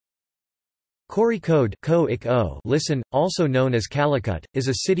Kozhikode listen, also known as Calicut, is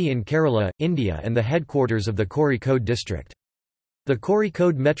a city in Kerala, India and the headquarters of the Kozhikode district. The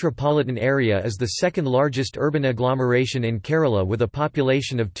Kozhikode metropolitan area is the second largest urban agglomeration in Kerala with a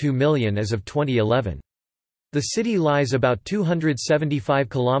population of 2 million as of 2011. The city lies about 275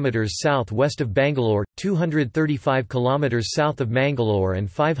 km south-west of Bangalore, 235 km south of Mangalore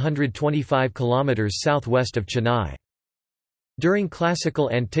and 525 km southwest of Chennai. During classical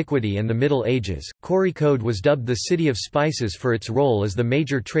antiquity and the Middle Ages, Kozhikode was dubbed the City of Spices for its role as the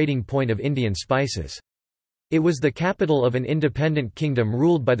major trading point of Indian spices. It was the capital of an independent kingdom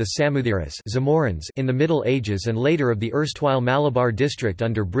ruled by the Samoothiri's in the Middle Ages and later of the erstwhile Malabar district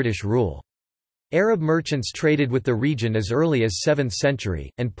under British rule. Arab merchants traded with the region as early as 7th century,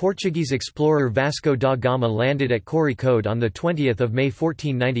 and Portuguese explorer Vasco da Gama landed at Kozhikode on 20 May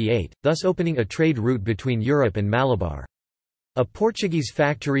 1498, thus opening a trade route between Europe and Malabar. A Portuguese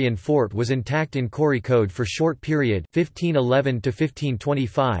factory and fort was intact in Kozhikode for short period 1511 to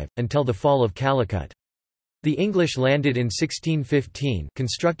 1525, until the fall of Calicut. The English landed in 1615,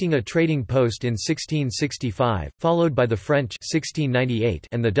 constructing a trading post in 1665, followed by the French 1698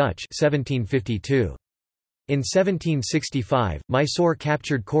 and the Dutch 1752. In 1765, Mysore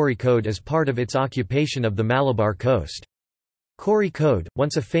captured Kozhikode as part of its occupation of the Malabar coast. Kozhikode,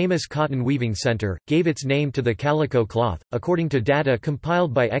 once a famous cotton weaving centre, gave its name to the calico cloth. According to data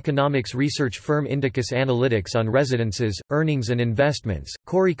compiled by economics research firm Indicus Analytics on residences, earnings and investments,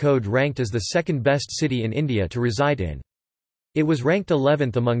 Kozhikode ranked as the second best city in India to reside in. It was ranked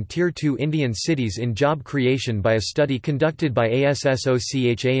 11th among Tier 2 Indian cities in job creation by a study conducted by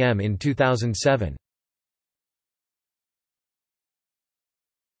ASSOCHAM in 2007.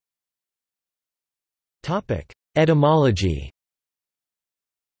 Etymology.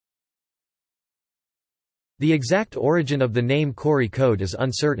 The exact origin of the name Kozhikode is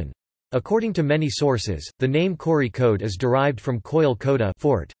uncertain. According to many sources, the name Kozhikode is derived from Koil Kota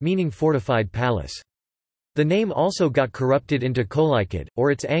fort, meaning fortified palace. The name also got corrupted into Kolikot, or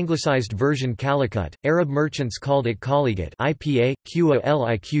its anglicized version Calicut. Arab merchants called it Kaligut (IPA,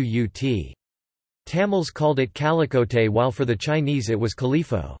 Qaliqut). Tamils called it Calicote, while for the Chinese it was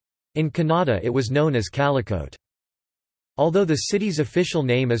Califo. In Kannada it was known as Calicote. Although the city's official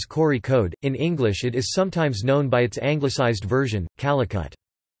name is Kozhikode, in English it is sometimes known by its anglicized version, Calicut.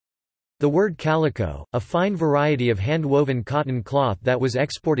 The word calico, a fine variety of hand-woven cotton cloth that was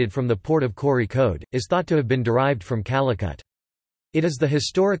exported from the port of Kozhikode, is thought to have been derived from Calicut. It is the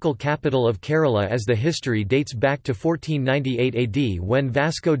historical capital of Kerala as the history dates back to 1498 AD when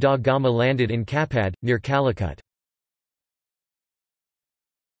Vasco da Gama landed in Kappad, near Calicut.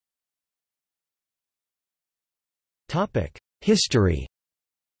 History.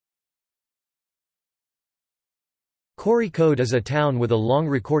 Kozhikode is a town with a long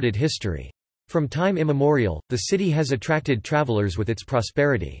recorded history. From time immemorial, the city has attracted travelers with its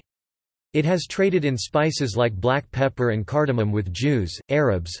prosperity. It has traded in spices like black pepper and cardamom with Jews,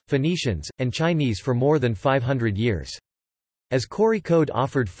 Arabs, Phoenicians, and Chinese for more than 500 years. As Kozhikode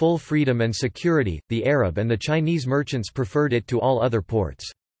offered full freedom and security, the Arab and the Chinese merchants preferred it to all other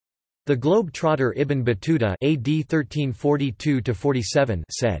ports. The globe-trotter Ibn Battuta AD 1342–47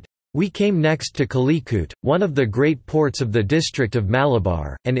 said, "We came next to Calicut, one of the great ports of the district of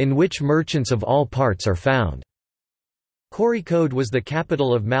Malabar, and in which merchants of all parts are found." Kozhikode was the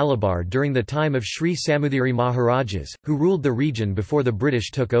capital of Malabar during the time of Sri Samoothiri Maharajas, who ruled the region before the British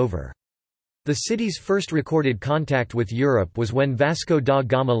took over. The city's first recorded contact with Europe was when Vasco da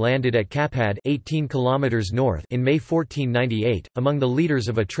Gama landed at Kappad 18 km north in May 1498, among the leaders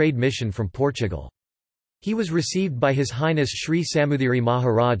of a trade mission from Portugal. He was received by His Highness Sri Samoothiri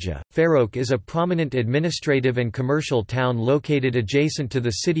Maharaja. Farouk is a prominent administrative and commercial town located adjacent to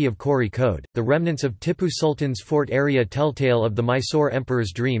the city of Kozhikode. The remnants of Tipu Sultan's fort area telltale of the Mysore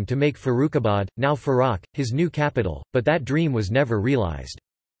emperor's dream to make Farrukhabad, now Farak, his new capital, but that dream was never realized.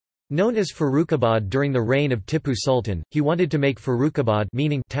 Known as Farrukhabad during the reign of Tipu Sultan, he wanted to make Farrukhabad,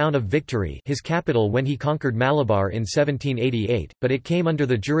 meaning town of victory, his capital when he conquered Malabar in 1788, but it came under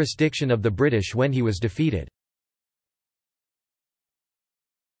the jurisdiction of the British when he was defeated.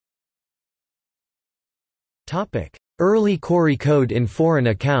 Early Kozhikode in foreign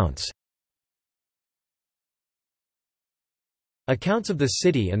accounts. Accounts of the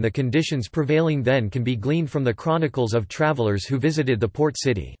city and the conditions prevailing then can be gleaned from the chronicles of travelers who visited the port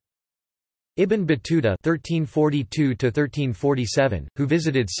city. Ibn Battuta (1342–1347), who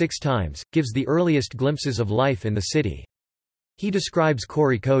visited 6 times, gives the earliest glimpses of life in the city. He describes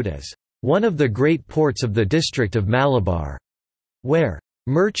Kozhikode as one of the great ports of the district of Malabar, where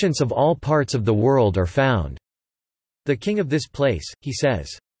merchants of all parts of the world are found. The king of this place, he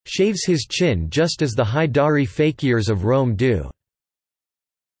says, shaves his chin just as the Haidari fakirs of Rome do.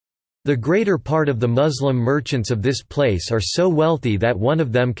 The greater part of the Muslim merchants of this place are so wealthy that one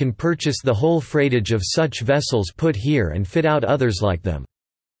of them can purchase the whole freightage of such vessels put here and fit out others like them."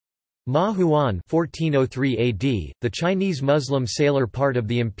 Ma Huan (1403 AD), the Chinese Muslim sailor part of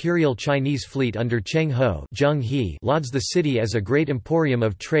the Imperial Chinese fleet under Cheng Ho Zheng He, lauds the city as a great emporium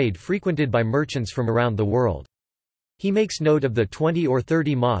of trade frequented by merchants from around the world. He makes note of the 20 or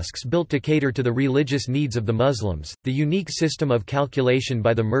 30 mosques built to cater to the religious needs of the Muslims, the unique system of calculation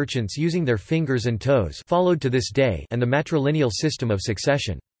by the merchants using their fingers and toes followed to this day, and the matrilineal system of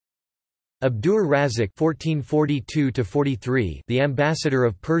succession. Abdur Razik (1442–43), the ambassador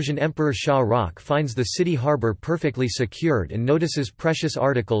of Persian Emperor Shah Rukh, finds the city harbour perfectly secured and notices precious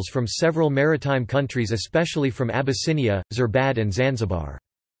articles from several maritime countries, especially from Abyssinia, Zerbad and Zanzibar.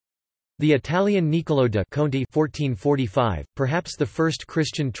 The Italian Niccolò da Conti (1445), perhaps the first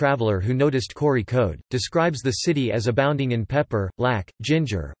Christian traveller who noticed Kozhikode, describes the city as abounding in pepper, lac,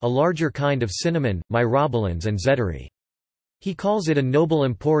 ginger, a larger kind of cinnamon, myrobalans and zedari. He calls it a noble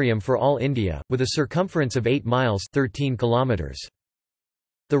emporium for all India, with a circumference of 8 miles 13 kilometers.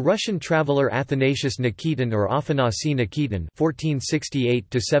 The Russian traveller Athanasius Nikitin or Afanasi Nikitin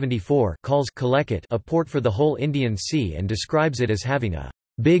 (1468–74) calls Calicut a port for the whole Indian Sea and describes it as having a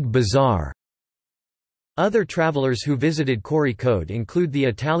big bazaar. Other travelers who visited Kozhikode include the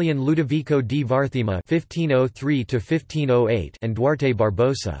Italian Ludovico di Varthema (1503–1508) and Duarte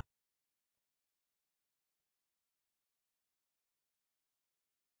Barbosa.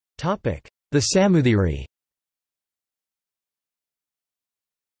 Topic: The Samoothiri.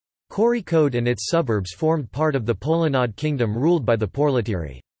 Kozhikode and its suburbs formed part of the Polanad kingdom ruled by the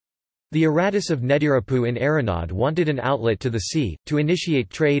Porlatiri. The Aratus of Nedirapu in Aranad wanted an outlet to the sea, to initiate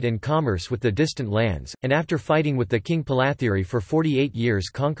trade and commerce with the distant lands, and after fighting with the king Palathiri for 48 years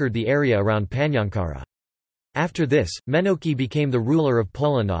conquered the area around Panyankara. After this, Menoki became the ruler of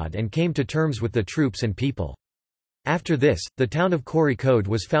Polanad and came to terms with the troops and people. After this, the town of Kozhikode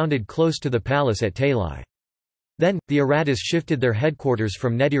was founded close to the palace at Talai. Then, the Aratus shifted their headquarters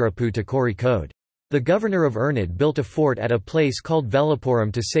from Nedirapu to Kozhikode. The governor of Ernad built a fort at a place called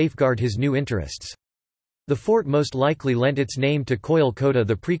Velapuram to safeguard his new interests. The fort most likely lent its name to Koil Kota,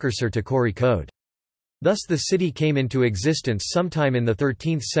 the precursor to Kozhikode. Thus the city came into existence sometime in the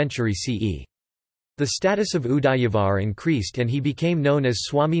 13th century CE. The status of Udayavar increased and he became known as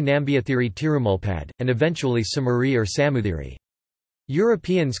Swami Nambiathiri Tirumulpad, and eventually Samoothiri or Samoothiri.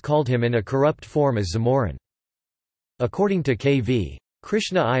 Europeans called him in a corrupt form as Zamorin. According to K.V.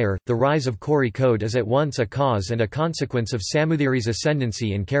 Krishna Iyer, the rise of Kozhikode is at once a cause and a consequence of Samoothiri's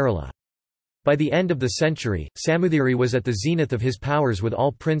ascendancy in Kerala. By the end of the century, Samoothiri was at the zenith of his powers, with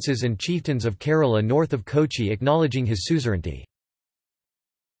all princes and chieftains of Kerala north of Kochi acknowledging his suzerainty.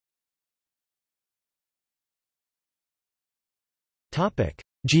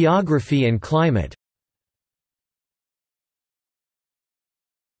 Geography and climate.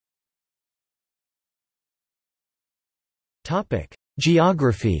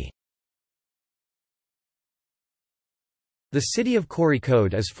 Geography. The city of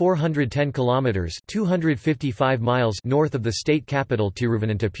Kozhikode is 410 kilometers (255 miles) north of the state capital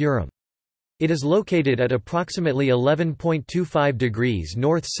Tiruvananthapuram. It is located at approximately 11.25 degrees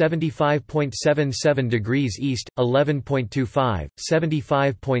north, 75.77 degrees east, 11.25,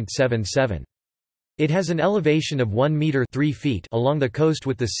 75.77. It has an elevation of 1 meter (3 feet) along the coast,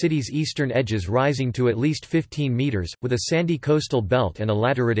 with the city's eastern edges rising to at least 15 meters, with a sandy coastal belt and a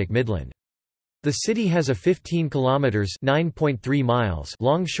lateritic midland. The city has a 15 kilometers (9.3 miles)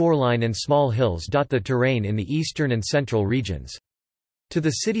 long shoreline and small hills dot the terrain in the eastern and central regions. To the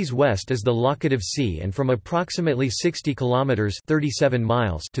city's west is the Laccadive Sea, and from approximately 60 kilometers (37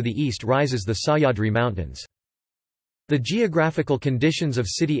 miles) to the east rises the Sahyadri Mountains. The geographical conditions of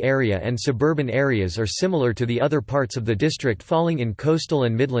city area and suburban areas are similar to the other parts of the district, falling in coastal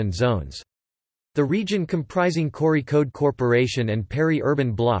and midland zones. The region comprising Kozhikode Corporation and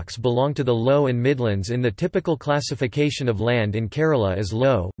peri-urban blocks belong to the low and midlands in the typical classification of land in Kerala as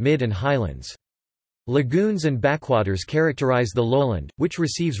low, mid and highlands. Lagoons and backwaters characterize the lowland, which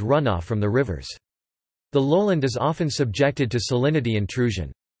receives runoff from the rivers. The lowland is often subjected to salinity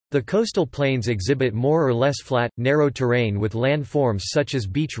intrusion. The coastal plains exhibit more or less flat, narrow terrain with landforms such as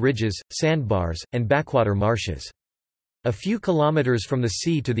beach ridges, sandbars, and backwater marshes. A few kilometers from the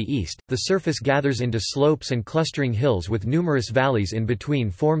sea to the east, the surface gathers into slopes and clustering hills with numerous valleys in between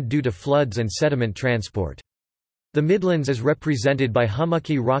formed due to floods and sediment transport. The Midlands is represented by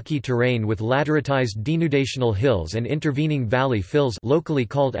hummocky rocky terrain with lateritized denudational hills and intervening valley fills, locally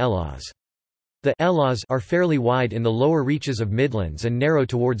called elas. The Elas are fairly wide in the lower reaches of Midlands and narrow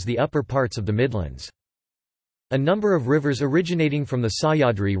towards the upper parts of the Midlands. A number of rivers originating from the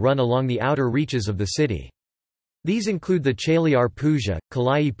Sahyadri run along the outer reaches of the city. These include the Chaliar Puja,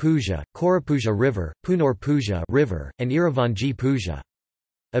 Kalai Puja, Korapuja River, Punor Puja River, and Iravanji Puja.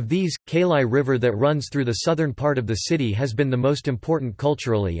 Of these, Kalai River that runs through the southern part of the city has been the most important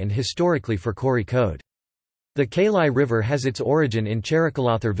culturally and historically for Kozhikode. The Kalai River has its origin in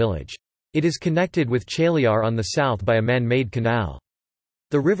Cherikalathur village. It is connected with Chaliar on the south by a man-made canal.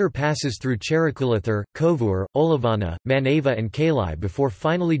 The river passes through Cherikalathur, Kovur, Olavana, Manava and Kalai before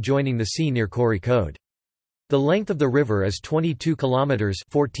finally joining the sea near Kozhikode. The length of the river is 22 kilometers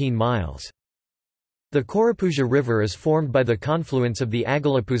 (14 miles). The Korapuja River is formed by the confluence of the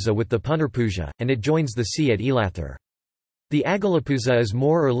Agalapuza with the Punarpuja, and it joins the sea at Elathur. The Agalapuza is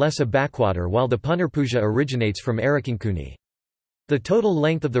more or less a backwater while the Punarpuja originates from Arakinkuni. The total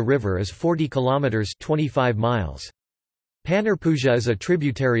length of the river is 40 kilometers (25 miles). Panarpuja is a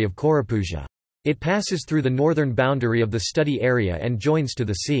tributary of Korapuja. It passes through the northern boundary of the study area and joins to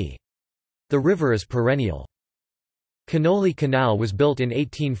the sea. The river is perennial. Kanoli Canal was built in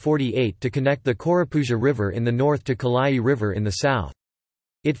 1848 to connect the Korapuja River in the north to Kalai River in the south.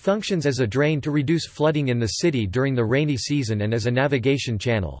 It functions as a drain to reduce flooding in the city during the rainy season and as a navigation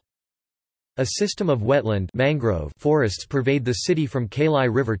channel. A system of wetland mangrove forests pervade the city from Kalai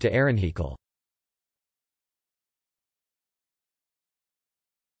River to Aranhikal.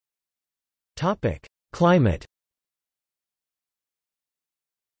 Climate.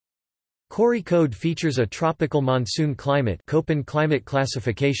 Kozhikode features a tropical monsoon climate Köppen climate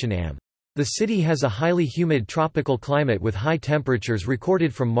classification AM. The city has a highly humid tropical climate with high temperatures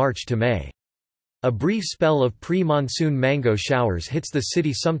recorded from March to May. A brief spell of pre-monsoon mango showers hits the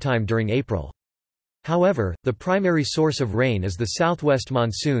city sometime during April. However, the primary source of rain is the southwest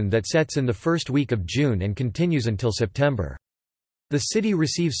monsoon that sets in the first week of June and continues until September. The city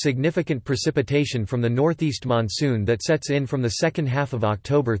receives significant precipitation from the northeast monsoon that sets in from the second half of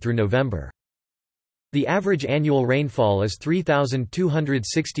October through November. The average annual rainfall is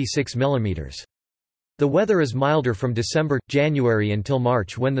 3,266 mm. The weather is milder from December–January until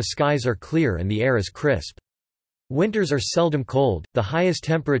March when the skies are clear and the air is crisp. Winters are seldom cold. The highest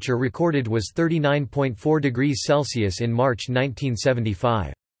temperature recorded was 39.4 degrees Celsius in March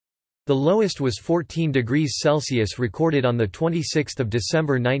 1975. The lowest was 14 degrees Celsius recorded on 26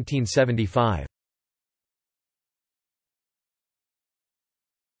 December 1975.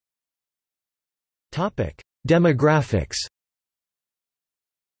 Demographics.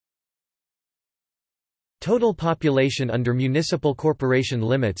 Total population under municipal corporation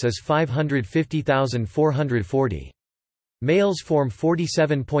limits is 550,440. Males form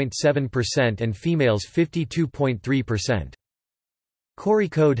 47.7% and females 52.3%.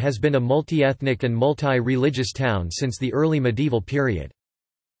 Kozhikode has been a multi-ethnic and multi-religious town since the early medieval period.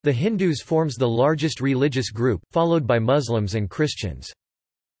 The Hindus forms the largest religious group, followed by Muslims and Christians.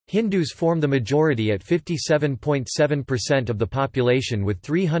 Hindus form the majority at 57.7% of the population with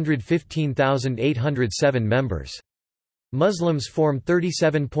 315,807 members. Muslims form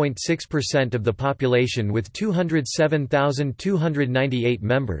 37.6% of the population with 207,298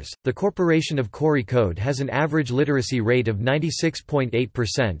 members. The Corporation of Kozhikode has an average literacy rate of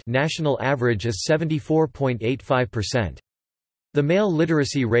 96.8%. National average is 74.85%. The male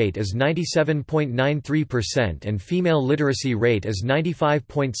literacy rate is 97.93% and female literacy rate is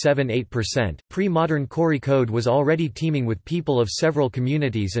 95.78%. Pre-modern Kozhikode was already teeming with people of several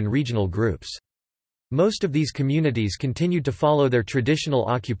communities and regional groups. Most of these communities continued to follow their traditional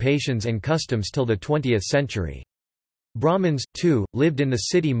occupations and customs till the 20th century. Brahmins, too, lived in the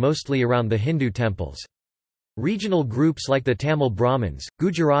city mostly around the Hindu temples. Regional groups like the Tamil Brahmins,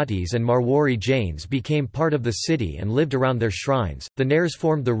 Gujaratis, and Marwari Jains became part of the city and lived around their shrines. The Nairs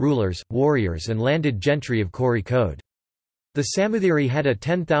formed the rulers, warriors, and landed gentry of Kozhikode. The Samoothiri had a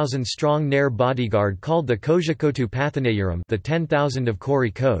 10,000-strong Nair bodyguard called the Kozhikode Pathanayaram, the 10,000 of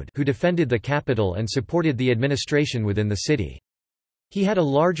Kozhikode, who defended the capital and supported the administration within the city. He had a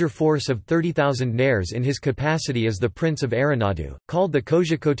larger force of 30,000 Nairs in his capacity as the Prince of Aranadu, called the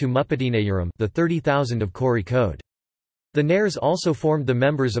Kozhikode Mupatinayaram, the 30,000 of Kozhikode. The Nairs also formed the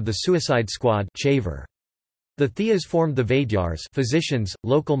members of the Suicide Squad Chaver. The Thiyas formed the Vaidyars, physicians,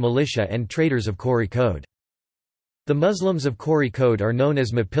 local militia and traders of Kozhikode. The Muslims of Kozhikode are known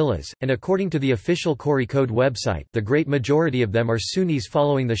as Mapillas, and according to the official Kozhikode website, the great majority of them are Sunnis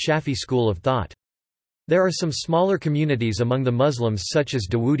following the Shafi school of thought. There are some smaller communities among the Muslims such as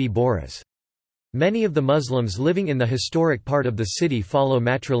Dawoodi Bohras. Many of the Muslims living in the historic part of the city follow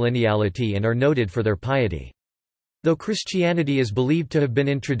matrilineality and are noted for their piety. Though Christianity is believed to have been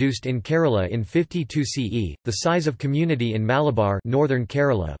introduced in Kerala in 52 CE, the size of community in Malabar northern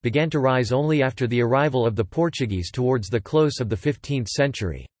Kerala began to rise only after the arrival of the Portuguese towards the close of the 15th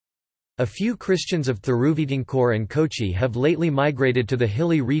century. A few Christians of Thiruvitinkor and Kochi have lately migrated to the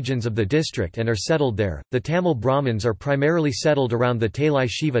hilly regions of the district and are settled there. The Tamil Brahmins are primarily settled around the Talai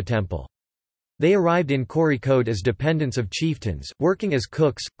Shiva temple. They arrived in Kozhikode as dependents of chieftains, working as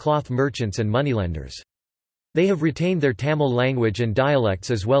cooks, cloth merchants and moneylenders. They have retained their Tamil language and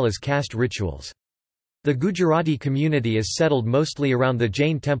dialects as well as caste rituals. The Gujarati community is settled mostly around the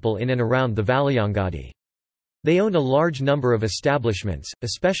Jain temple in and around the Valayangadi. They own a large number of establishments,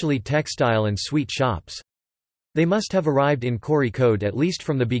 especially textile and sweet shops. They must have arrived in Kozhikode at least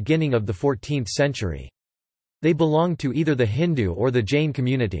from the beginning of the 14th century. They belong to either the Hindu or the Jain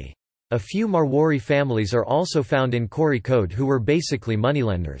community. A few Marwari families are also found in Kozhikode who were basically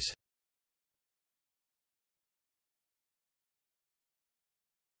moneylenders.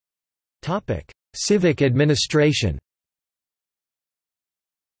 Civic administration.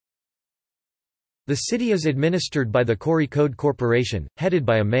 The city is administered by the Kozhikode Corporation, headed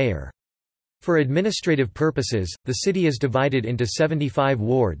by a mayor. For administrative purposes, the city is divided into 75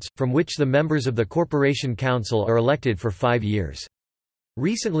 wards, from which the members of the Corporation Council are elected for 5 years.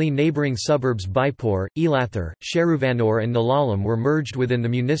 Recently neighbouring suburbs Baipur, Elathur, Sheruvanur and Nalalam were merged within the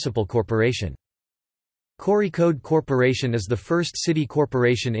municipal corporation. Kozhikode Corporation is the first city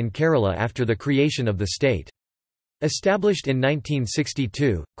corporation in Kerala after the creation of the state. Established in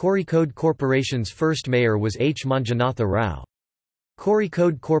 1962, Kozhikode Corporation's first mayor was H. Manjunatha Rao.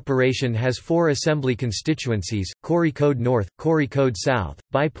 Kozhikode Corporation has 4 assembly constituencies, Kozhikode North, Kozhikode South,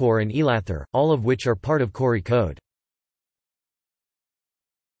 Baipur and Elathur, all of which are part of Kozhikode.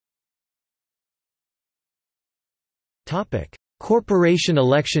 Corporation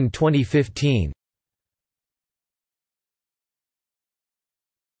election 2015.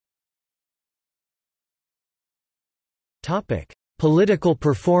 Political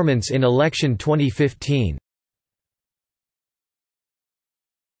performance in election 2015.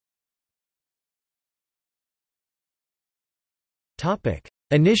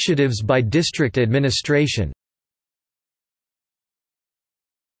 Initiatives by district administration.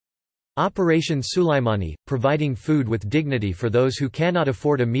 Operation Sulaimani, providing food with dignity for those who cannot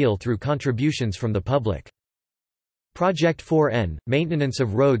afford a meal through contributions from the public. Project 4N, maintenance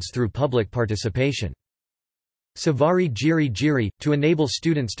of roads through public participation. Savari Jiri Jiri, to enable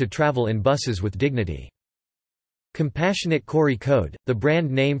students to travel in buses with dignity. Compassionate Kozhikode, the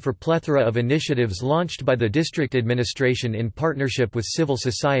brand name for plethora of initiatives launched by the district administration in partnership with civil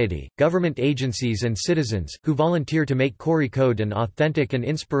society, government agencies and citizens, who volunteer to make Kozhikode an authentic and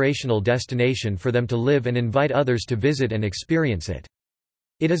inspirational destination for them to live and invite others to visit and experience it.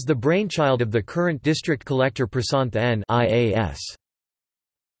 It is the brainchild of the current district collector Prasanth N. IAS.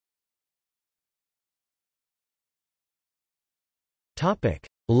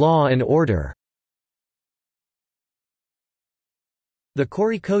 Law and order. The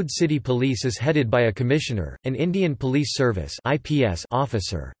Kozhikode City Police is headed by a commissioner, an Indian Police Service (IPS)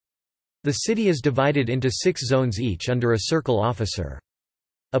 officer. The city is divided into 6 zones each under a circle officer.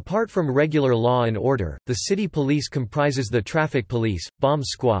 Apart from regular law and order, the city police comprises the traffic police, bomb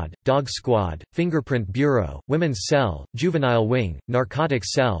squad, dog squad, fingerprint bureau, women's cell, juvenile wing,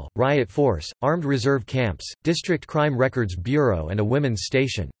 narcotics cell, riot force, armed reserve camps, district crime records bureau and a women's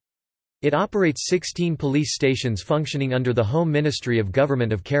station. It operates 16 police stations functioning under the Home Ministry of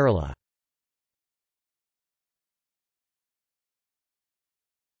Government of Kerala.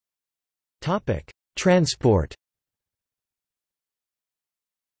 Transport.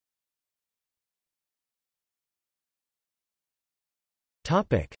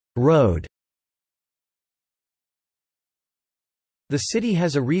 Road. The city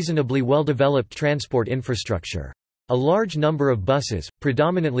has a reasonably well-developed transport infrastructure. A large number of buses,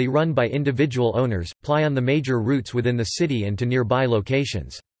 predominantly run by individual owners, ply on the major routes within the city and to nearby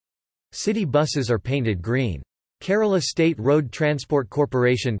locations. City buses are painted green. Kerala State Road Transport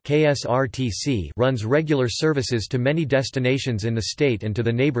Corporation (KSRTC) runs regular services to many destinations in the state and to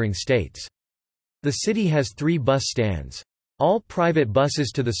the neighbouring states. The city has 3 bus stands. All private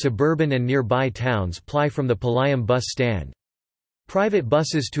buses to the suburban and nearby towns ply from the Palayam bus stand. Private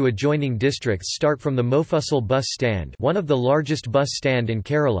buses to adjoining districts start from the Mofussil bus stand, one of the largest bus stand in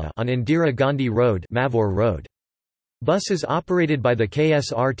Kerala, on Indira Gandhi Road, Mavur Road. Buses operated by the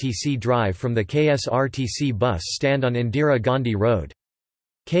KSRTC drive from the KSRTC bus stand on Indira Gandhi Road.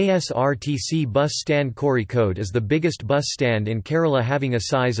 KSRTC bus stand Kozhikode is the biggest bus stand in Kerala, having a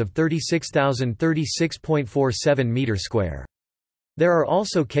size of 36,036.47 m². There are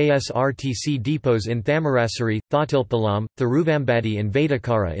also KSRTC depots in Thamarassery, Thotilpalam, Thiruvambadi and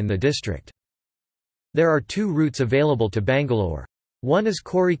Vedakara in the district. There are 2 routes available to Bangalore. One is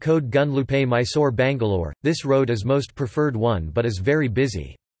Kozhikode Gunlupe Mysore Bangalore. This road is most preferred one but is very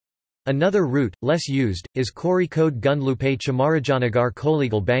busy. Another route, less used, is Kozhikode Gunlupe Chamarajanagar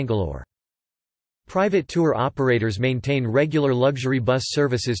Kollegal Bangalore. Private tour operators maintain regular luxury bus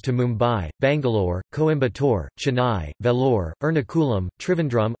services to Mumbai, Bangalore, Coimbatore, Chennai, Vellore, Ernakulam,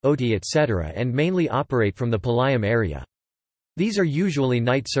 Trivandrum, Ooty etc. and mainly operate from the Palayam area. These are usually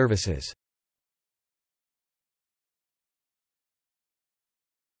night services.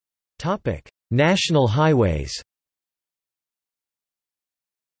 National highways.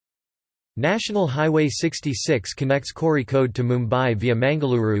 National Highway 66 connects Kozhikode to Mumbai via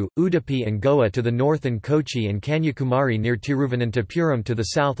Mangaluru, Udupi and Goa to the north and Kochi and Kanyakumari near Tiruvananthapuram to the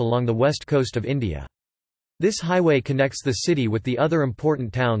south along the west coast of India. This highway connects the city with the other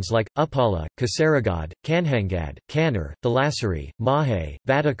important towns like, Uppala, Kasaragod, Kanhangad, Kannur, Thalassery, Mahe,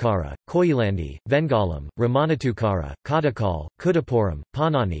 Vadakara, Koyilandi, Vengalam, Ramanattukara, Kodakal, Kudapuram,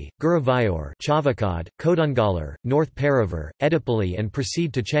 Panani, Guruvayur, Chavakad, Kodungalar, North Paravur, Edapally and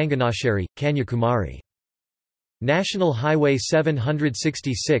proceed to Changanasheri, Kanyakumari. National Highway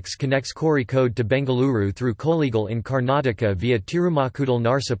 766 connects Kozhikode to Bengaluru through Kollegal in Karnataka via Tirumakudal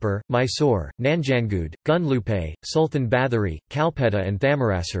Narsipur, Mysore, Nanjangud, Gunlupe, Sultan Bathari, Kalpetta and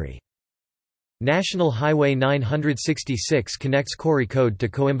Thamarassery. National Highway 966 connects Kozhikode to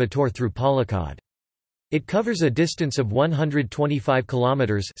Coimbatore through Palakkad. It covers a distance of 125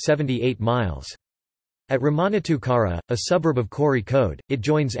 kilometers (78 miles). At Ramanattukara, a suburb of Kozhikode, it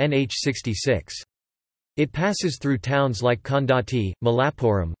joins NH66. It passes through towns like Kondati,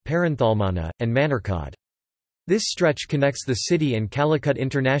 Malappuram, Perinthalmanna, and Manarkad. This stretch connects the city and Calicut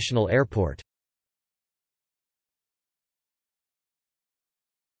International Airport.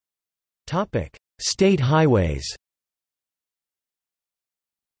 State highways.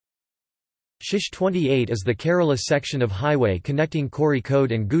 Shish 28 is the Kerala section of highway connecting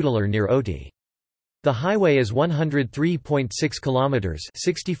Kozhikode and Gudalur near Ooty. The highway is 103.6 kilometers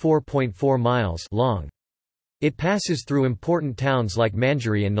 (64.4 miles) long. It passes through important towns like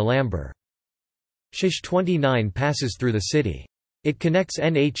Manjari and Nilambur. Shish 29 passes through the city. It connects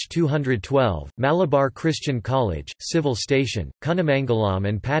NH 212, Malabar Christian College, Civil Station, Kunnamangalam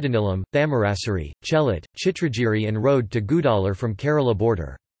and Padanilam, Thamarassery, Chelat, Chitragiri and road to Gudalur from Kerala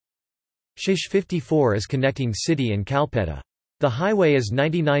border. Shish 54 is connecting city and Kalpetta. The highway is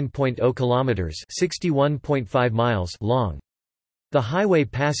 99.0 kilometers (61.5 miles) long. The highway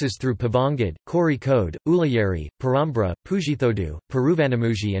passes through Pavangad, Kozhikode, Ulayeri, Perambra, Pujithodu,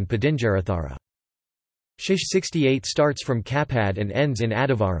 Peruvanamuji and Padinjarathara. Shish 68 starts from Kapad and ends in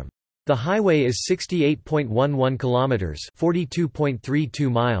Adavaram. The highway is 68.11 kilometers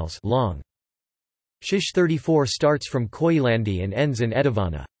 (42.32 miles) long. Shish 34 starts from Koyilandi and ends in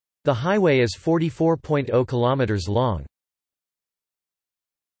Edavana. The highway is 44.0 kilometers long.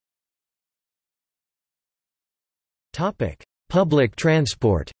 Public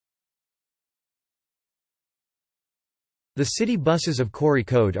transport. The city buses of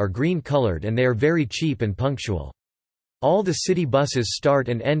Kozhikode are green-colored and they are very cheap and punctual. All the city buses start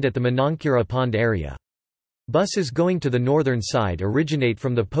and end at the Manankura Pond area. Buses going to the northern side originate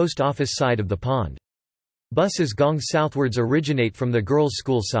from the post office side of the pond. Buses going southwards originate from the girls'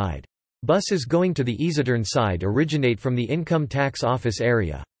 school side. Buses going to the eastern side originate from the income tax office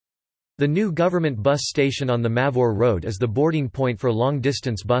area. The new government bus station on the Mavor Road is the boarding point for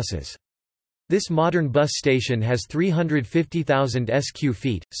long-distance buses. This modern bus station has 350,000 sq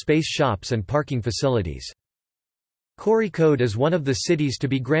feet, space shops and parking facilities. Kozhikode is one of the cities to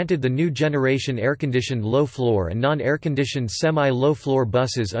be granted the new generation air-conditioned low-floor and non-air-conditioned semi-low-floor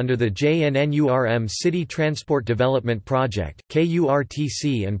buses under the JNNURM City Transport Development Project.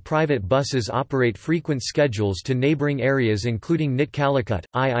 KURTC and private buses operate frequent schedules to neighbouring areas including Nit Calicut,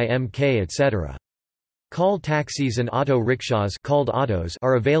 IIMK etc. Call taxis and auto rickshaws called autos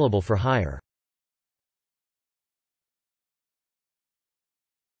are available for hire.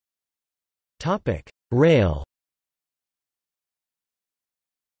 Rail.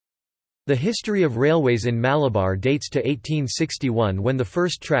 The history of railways in Malabar dates to 1861 when the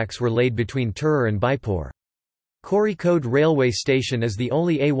first tracks were laid between Tirur and Baipur. Kozhikode Railway Station is the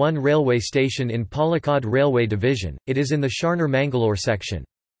only A1 railway station in Palakkad Railway Division. It is in the Sharner-Mangalore section.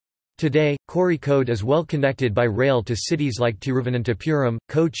 Today, Kozhikode is well connected by rail to cities like Tiruvananthapuram,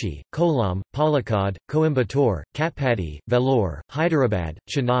 Kochi, Kollam, Palakkad, Coimbatore, Katpadi, Vellore, Hyderabad,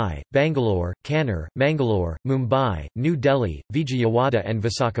 Chennai, Bangalore, Kannur, Mangalore, Mumbai, New Delhi, Vijayawada and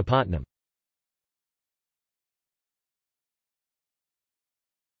Visakhapatnam.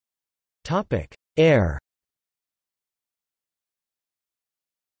 Air.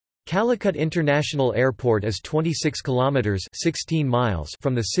 Calicut International Airport is 26 kilometers (16 miles)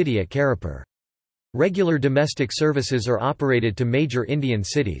 from the city at Karipur. Regular domestic services are operated to major Indian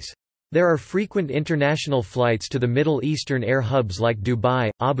cities. There are frequent international flights to the Middle Eastern air hubs like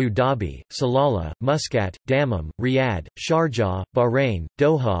Dubai, Abu Dhabi, Salalah, Muscat, Dammam, Riyadh, Sharjah, Bahrain,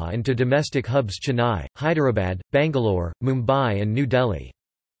 Doha, and to domestic hubs Chennai, Hyderabad, Bangalore, Mumbai and New Delhi.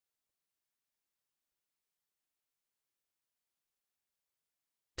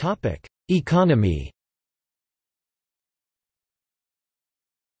 Economy.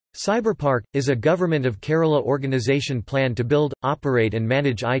 Cyberpark is a Government of Kerala organisation plan to build, operate and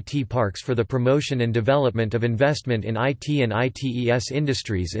manage IT parks for the promotion and development of investment in IT and ITES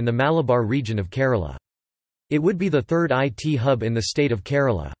industries in the Malabar region of Kerala. It would be the third IT hub in the state of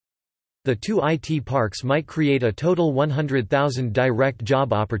Kerala. The two IT parks might create a total 100,000 direct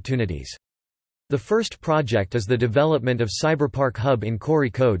job opportunities. The first project is the development of Cyberpark Hub in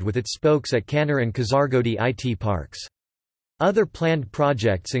Kozhikode with its spokes at Kannur and Kozhikode IT parks. Other planned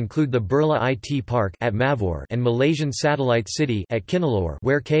projects include the Burla IT Park at Mavur and Malaysian Satellite City at Kinalore,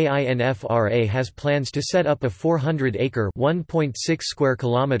 where KINFRA has plans to set up a 400-acre (1.6 square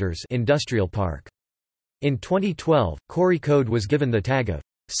kilometers) industrial park. In 2012, Kozhikode was given the tag of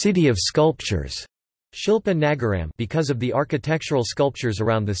City of Sculptures Shilpa Nagaram because of the architectural sculptures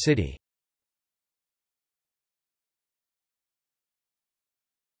around the city.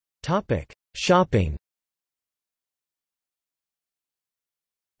 Shopping.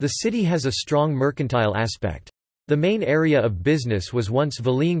 The city has a strong mercantile aspect. The main area of business was once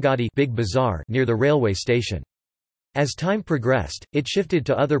Valiangadi Big Bazaar near the railway station. As time progressed, it shifted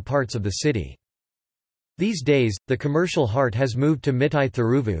to other parts of the city. These days, the commercial heart has moved to Mithai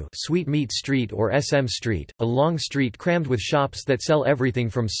Thiruvu Sweetmeat Street or SM Street, a long street crammed with shops that sell everything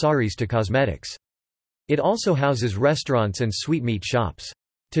from saris to cosmetics. It also houses restaurants and sweetmeat shops.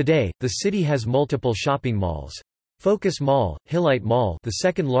 Today, the city has multiple shopping malls. Focus Mall, Hillite Mall, the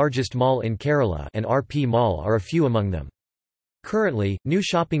second largest mall in Kerala, and RP Mall are a few among them. Currently, new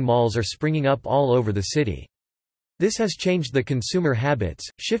shopping malls are springing up all over the city. This has changed the consumer habits,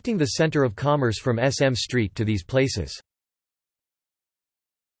 shifting the center of commerce from SM Street to these places.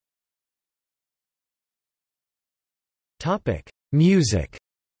 Music.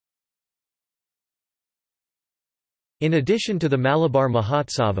 In addition to the Malabar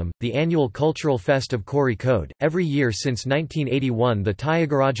Mahotsavam, the annual cultural fest of Kozhikode, every year since 1981 the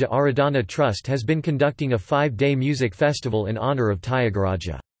Tyagaraja Aradhana Trust has been conducting a 5-day music festival in honour of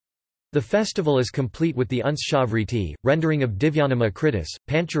Tyagaraja. The festival is complete with the Unshavriti, rendering of Divyanama Kritis,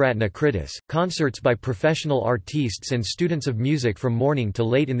 Pancharatna Kritis, concerts by professional artistes and students of music from morning to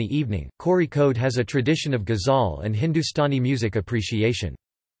late in the evening. Kozhikode has a tradition of ghazal and Hindustani music appreciation.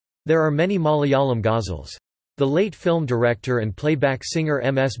 There are many Malayalam ghazals. The late film director and playback singer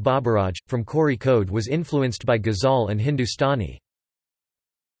M.S. Baburaj, from Kozhikode, was influenced by ghazal and Hindustani.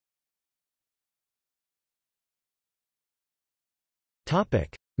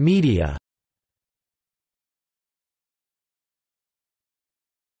 Media.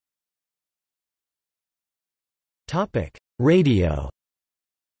 Radio.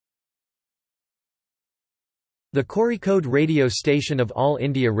 The Kozhikode radio station of All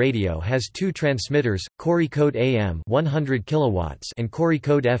India Radio has two transmitters, Kozhikode AM 100 kilowatts and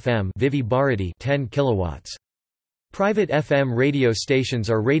Kozhikode FM Vivi Bharati 10 kilowatts. Private FM radio stations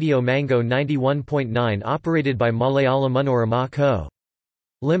are Radio Mango 91.9 operated by Malayalam Manorama Co.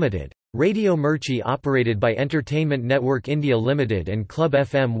 Limited. Radio Mirchi operated by Entertainment Network India Limited and Club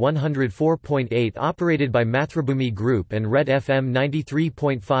FM 104.8 operated by Mathrubhumi Group and Red FM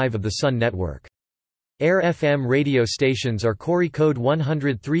 93.5 of the Sun Network. Air FM radio stations are Kozhikode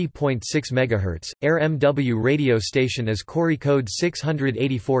 103.6 MHz, Air MW radio station is Kozhikode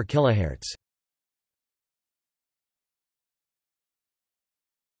 684 kHz.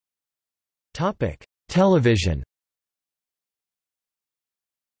 Television.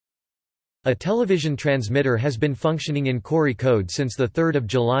 A television transmitter has been functioning in Kozhikode since 3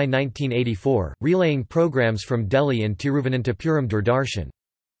 July 1984, relaying programs from Delhi and Tiruvananthapuram Doordarshan.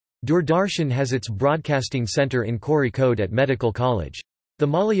 Doordarshan has its broadcasting centre in Kozhikode at Medical College. The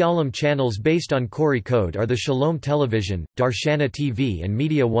Malayalam channels based on Kozhikode are the Shalom Television, Darshana TV and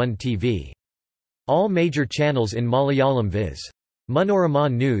Media One TV. All major channels in Malayalam viz.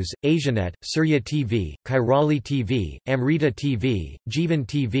 Manorama News, Asianet, Surya TV, Kairali TV, Amrita TV, Jeevan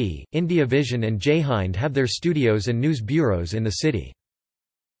TV, India Vision and Jaihind have their studios and news bureaus in the city.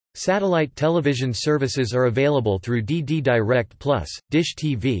 Satellite television services are available through DD Direct Plus, Dish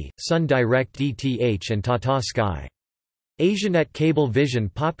TV, Sun Direct DTH and Tata Sky. Asianet Cable Vision,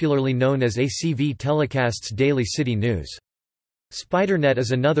 popularly known as ACV, telecasts daily city news. SpiderNet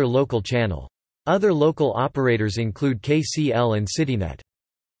is another local channel. Other local operators include KCL and CityNet.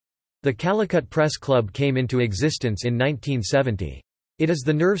 The Calicut Press Club came into existence in 1970. It is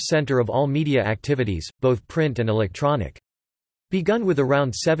the nerve center of all media activities, both print and electronic. Begun with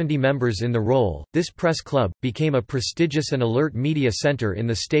around 70 members in the role, this press club became a prestigious and alert media center in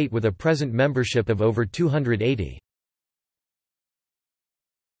the state with a present membership of over 280.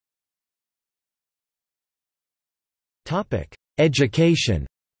 Education.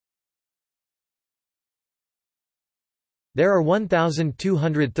 There are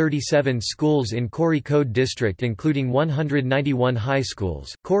 1,237 schools in Kozhikode district, including 191 high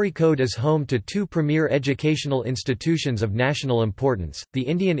schools. Kozhikode is home to two premier educational institutions of national importance, the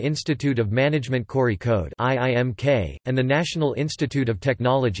Indian Institute of Management Kozhikode (IIMK) and the National Institute of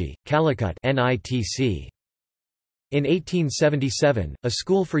Technology, Calicut (NITC). In 1877, a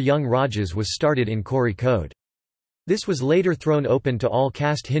school for young Rajas was started in Kozhikode. This was later thrown open to all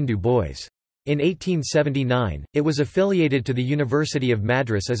caste Hindu boys. In 1879, it was affiliated to the University of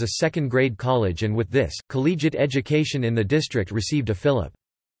Madras as a second-grade college, and with this, collegiate education in the district received a fillip.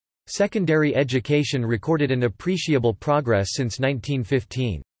 Secondary education recorded an appreciable progress since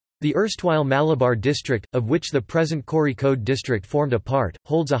 1915. The erstwhile Malabar district, of which the present Kozhikode district formed a part,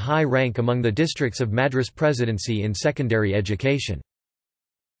 holds a high rank among the districts of Madras Presidency in secondary education.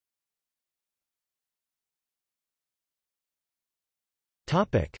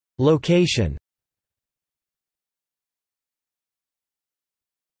 Location.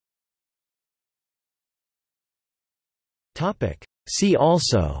 See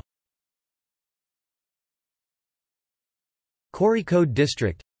also: Kozhikode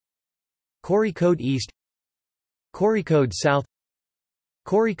district, Kozhikode East, Kozhikode South,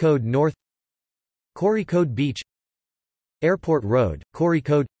 Kozhikode North, Kozhikode Beach, Airport Road,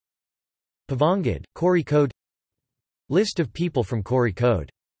 Kozhikode, Pavangad, Kozhikode. List of people from Kozhikode.